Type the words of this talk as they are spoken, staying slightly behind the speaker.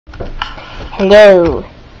Hello.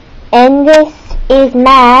 And this is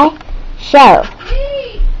my show.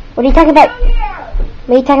 What are you talking about?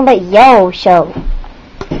 What are you talking about, yo show?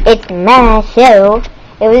 It's my show.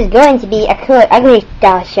 It was going to be a cool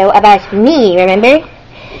Uglydoll show about me, remember?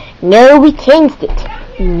 No, we changed it.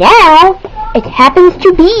 Now, it happens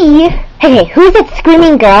to be... Hey, who's that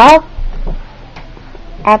screaming girl?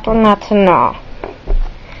 I do not know.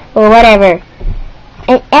 Or whatever.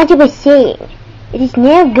 And as I was saying, it is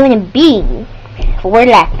now going to be, for word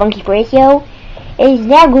like funky phrase, yo, it is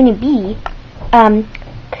now going to be,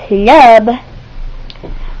 Club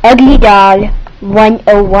Uglydoll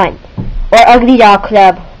 101. Or Uglydoll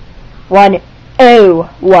Club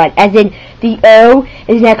 101. As in, the O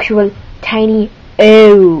is an actual tiny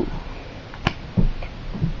O.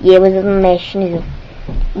 Yeah, was a mission.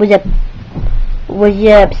 Was up,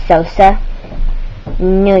 salsa?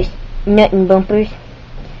 No, nut and bumpers.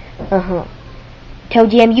 Toe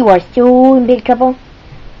Jam, you are so in big trouble.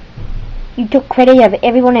 You took credit of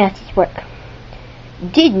everyone else's work.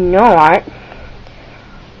 Did not.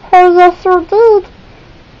 Oh, yes, you did.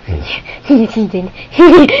 Yes, he did.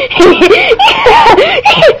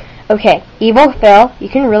 Okay, Evil Phil, you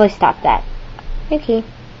can really stop that. Okay.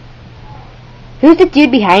 Who's the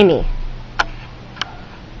dude behind me?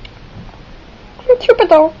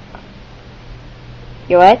 Cupido.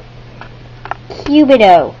 You what?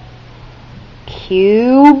 Cupido.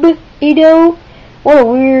 Cupido? What a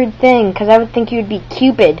weird thing, because I would think you would be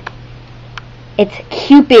Cupid. It's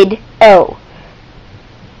Cupid-O.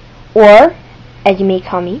 Or, as you may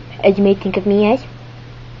call me, as you may think of me as,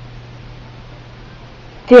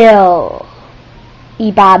 Phil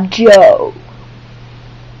E-Bob Joe.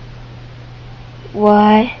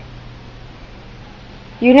 What?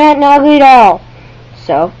 You're not an Uglydoll.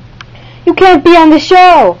 So? You can't be on the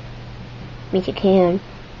show! Means you can.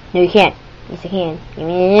 No, you can't. Yes, I can.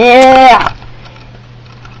 Yeah.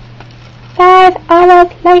 5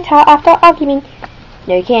 hours later after argument.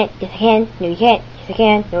 No, you can't. Yes, I can. No, you can't. Yes, I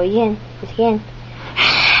can. No, you can. Yes, I can.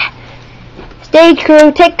 Stage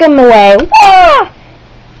crew, take them away. Wah!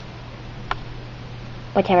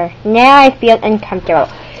 Whatever. Now I feel uncomfortable.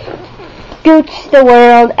 Scooch the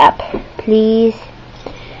world up, please.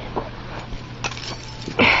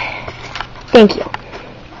 Thank you.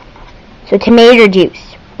 So, tomato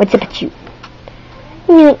juice. What's up with you?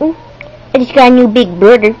 Newton. I just got a new big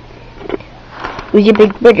brother. Who's your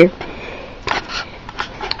big brother?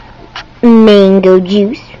 Mango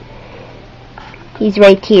juice. He's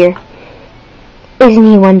right here. Isn't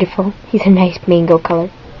he wonderful? He's a nice mango color.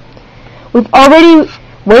 We've already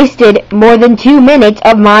wasted more than 2 minutes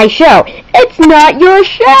of my show. It's not your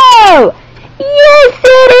show! Yes,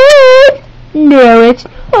 it is! No, it's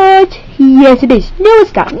not. Yes, it is. No,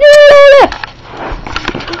 it's not. No!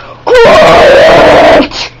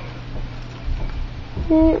 Quiet!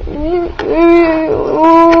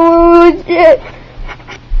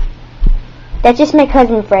 That's just my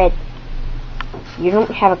cousin Fred. You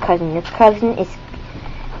don't have a cousin. Your cousin is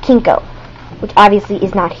Kinko, which obviously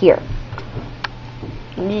is not here.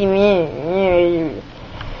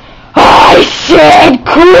 I said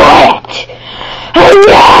quiet! And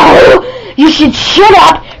now you should shut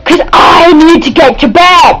up, because I need to get to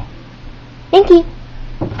bed! Thank you.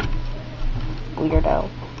 Weirdo.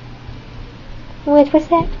 What's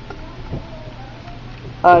that?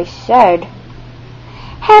 I said,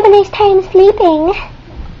 have a nice time sleeping.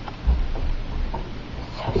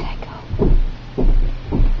 So psycho.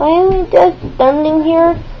 Why am I just standing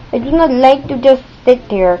here? I do not like to just sit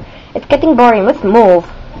here. It's getting boring. Let's move.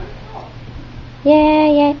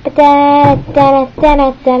 Yeah, but da da da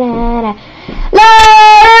da da da. La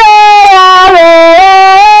la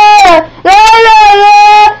la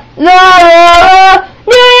la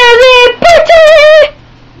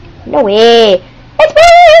No way. It's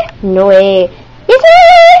me. No way. It's me.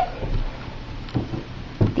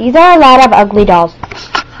 These are a lot of Uglydolls.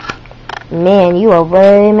 Man, you are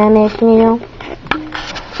very mammoth, you know.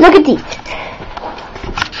 Look at these.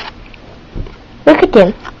 Look at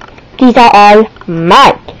them. These are all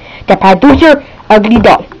mine. The producer,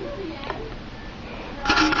 Uglydoll.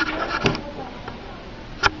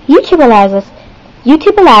 YouTube allows us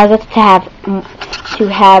to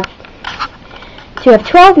have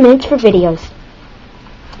 12 minutes for videos.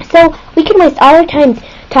 So we can waste all our time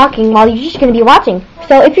talking while you're just going to be watching.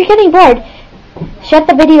 So if you're getting bored, shut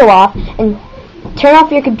the video off and turn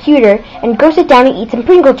off your computer and go sit down and eat some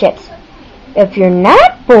Pringle chips. If you're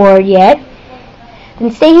not bored yet,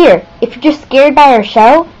 then stay here. If you're just scared by our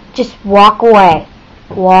show, just walk away.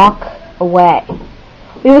 Walk away.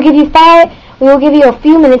 We will give you a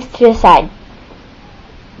few minutes to decide.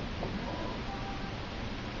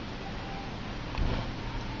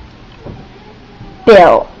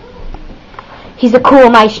 Bill. He's the cool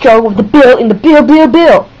maestro with the bill in the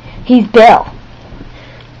bill. He's Bill.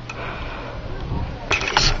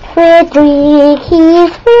 Frederick,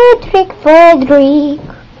 he's Frederick.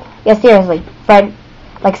 Yeah, seriously,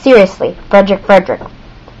 seriously, Frederick.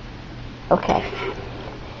 Okay.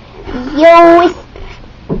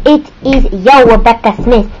 It is Rebecca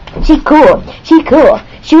Smith. She cool.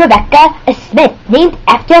 She Rebecca Smith, named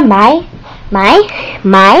after my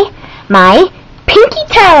pinky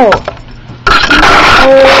toe.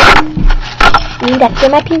 Named after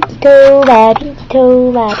my pinky toe,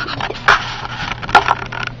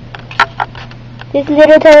 This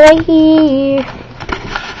little toe right here.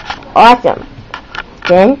 Awesome.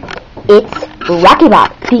 Then it's Rocky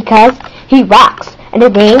Bob because he rocks, and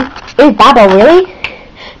his name is Bobo, really?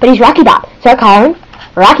 But he's Rocky Bob, so I call him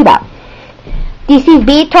Rocky Bob. This is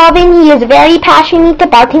Beethoven. He is very passionate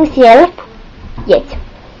about himself. Yes.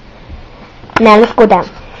 Now let's go down.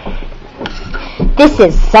 This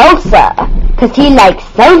is Salsa, because he likes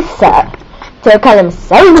salsa, so I call him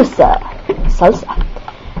Salsa.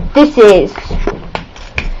 This is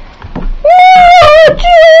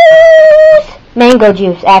Mango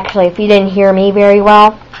juice, actually, if you didn't hear me very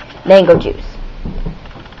well. Mango juice.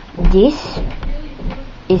 This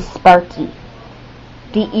is Sparky,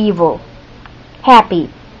 the evil, happy,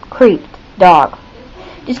 creeped dog.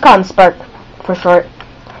 Just call him Spark for short.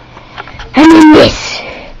 And then this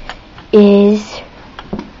is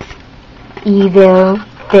Evil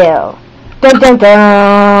Phil. Dun dun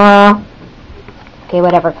dun. Okay,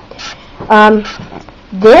 whatever.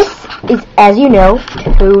 This is, as you know,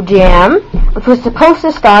 Toe Jam, which was supposed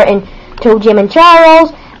to star in Toe Jam and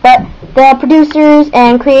Charles, but the producers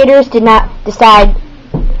and creators decided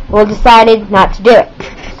not to do it.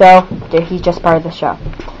 So he's just part of the show.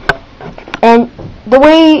 And the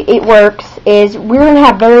way it works is we're going to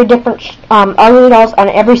have very different Uglydoll on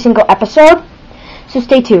every single episode. So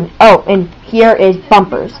stay tuned. Oh, and here is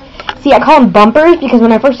Bumpers. See, I call him Bumpers because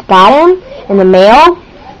when I first got him in the mail,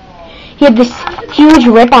 he had this huge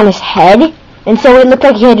rip on his head, and so it looked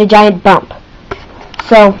like he had a giant bump.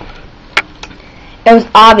 So it was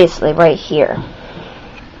obviously right here.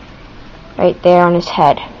 Right there on his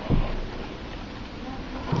head.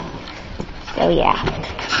 So yeah.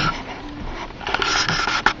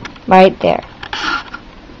 Right there.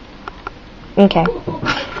 Okay.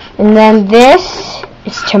 And then this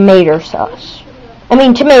is tomato sauce.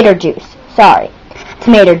 Tomato juice. Sorry.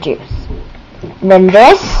 Tomato juice. And then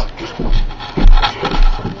this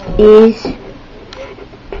is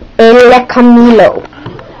El Camilo.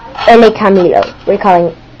 We're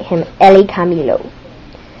calling him El Camilo.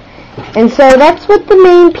 And so that's what the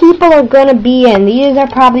main people are going to be in. These are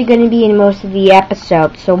probably going to be in most of the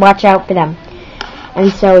episodes, so watch out for them.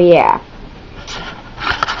 And so, yeah.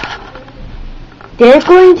 They're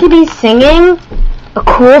going to be singing a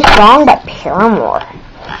cool song by Paramore.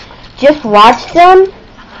 Just watch them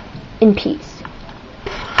in peace.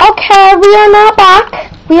 Okay, we are now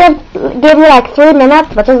back. We have given you 3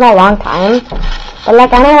 minutes, which is a long time.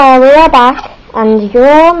 But anyway, we are back, and you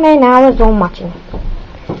may now resume watching.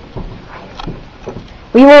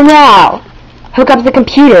 We will now hook up the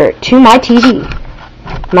computer to my TV.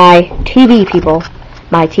 My TV, people.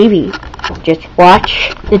 My TV. Just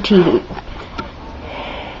watch the TV.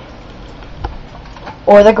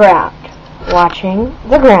 Or the ground. Watching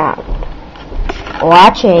the ground.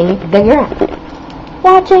 Watching the ground.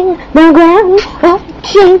 Watching the ground.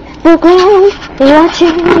 Watching the ground.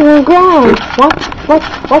 Watching the ground.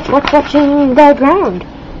 Watching the ground.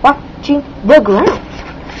 Watching the ground.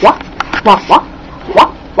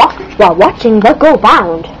 While watching the go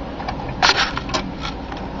round.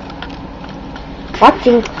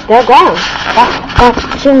 Watching the ground.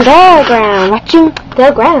 Watching the ground. Watching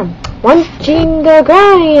the ground. Watching the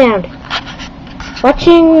ground.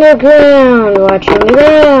 Watching the ground. Watching the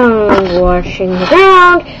ground. Watching the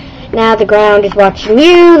ground. Now the ground is watching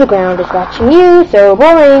you. The ground is watching you. So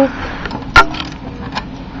boring.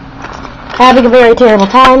 Having a very terrible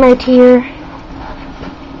time right here.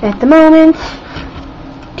 At the moment.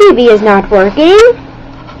 TV is not working.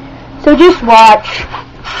 So just watch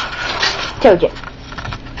Toe Jam.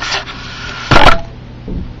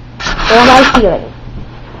 Or my feeling.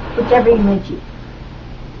 Whichever you may choose.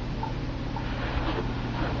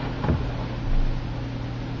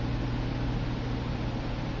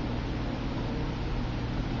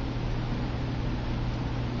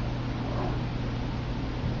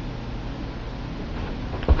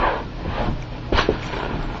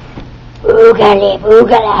 Oogala,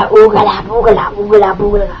 oogala, oogala, oogala, oogala,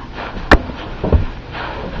 oogala.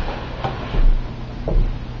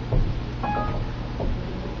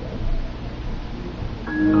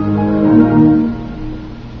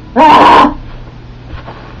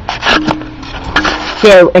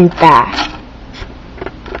 show and bye.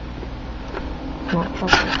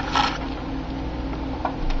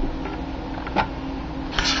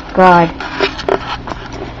 God.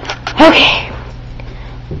 Okay.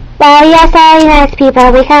 Well, yeah, sorry, nice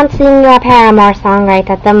people. We can't sing a Paramore song right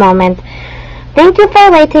at the moment. Thank you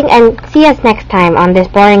for waiting, and see us next time on this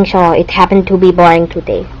boring show. It happened to be boring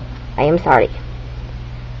today. I am sorry.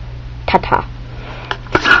 Ta-ta.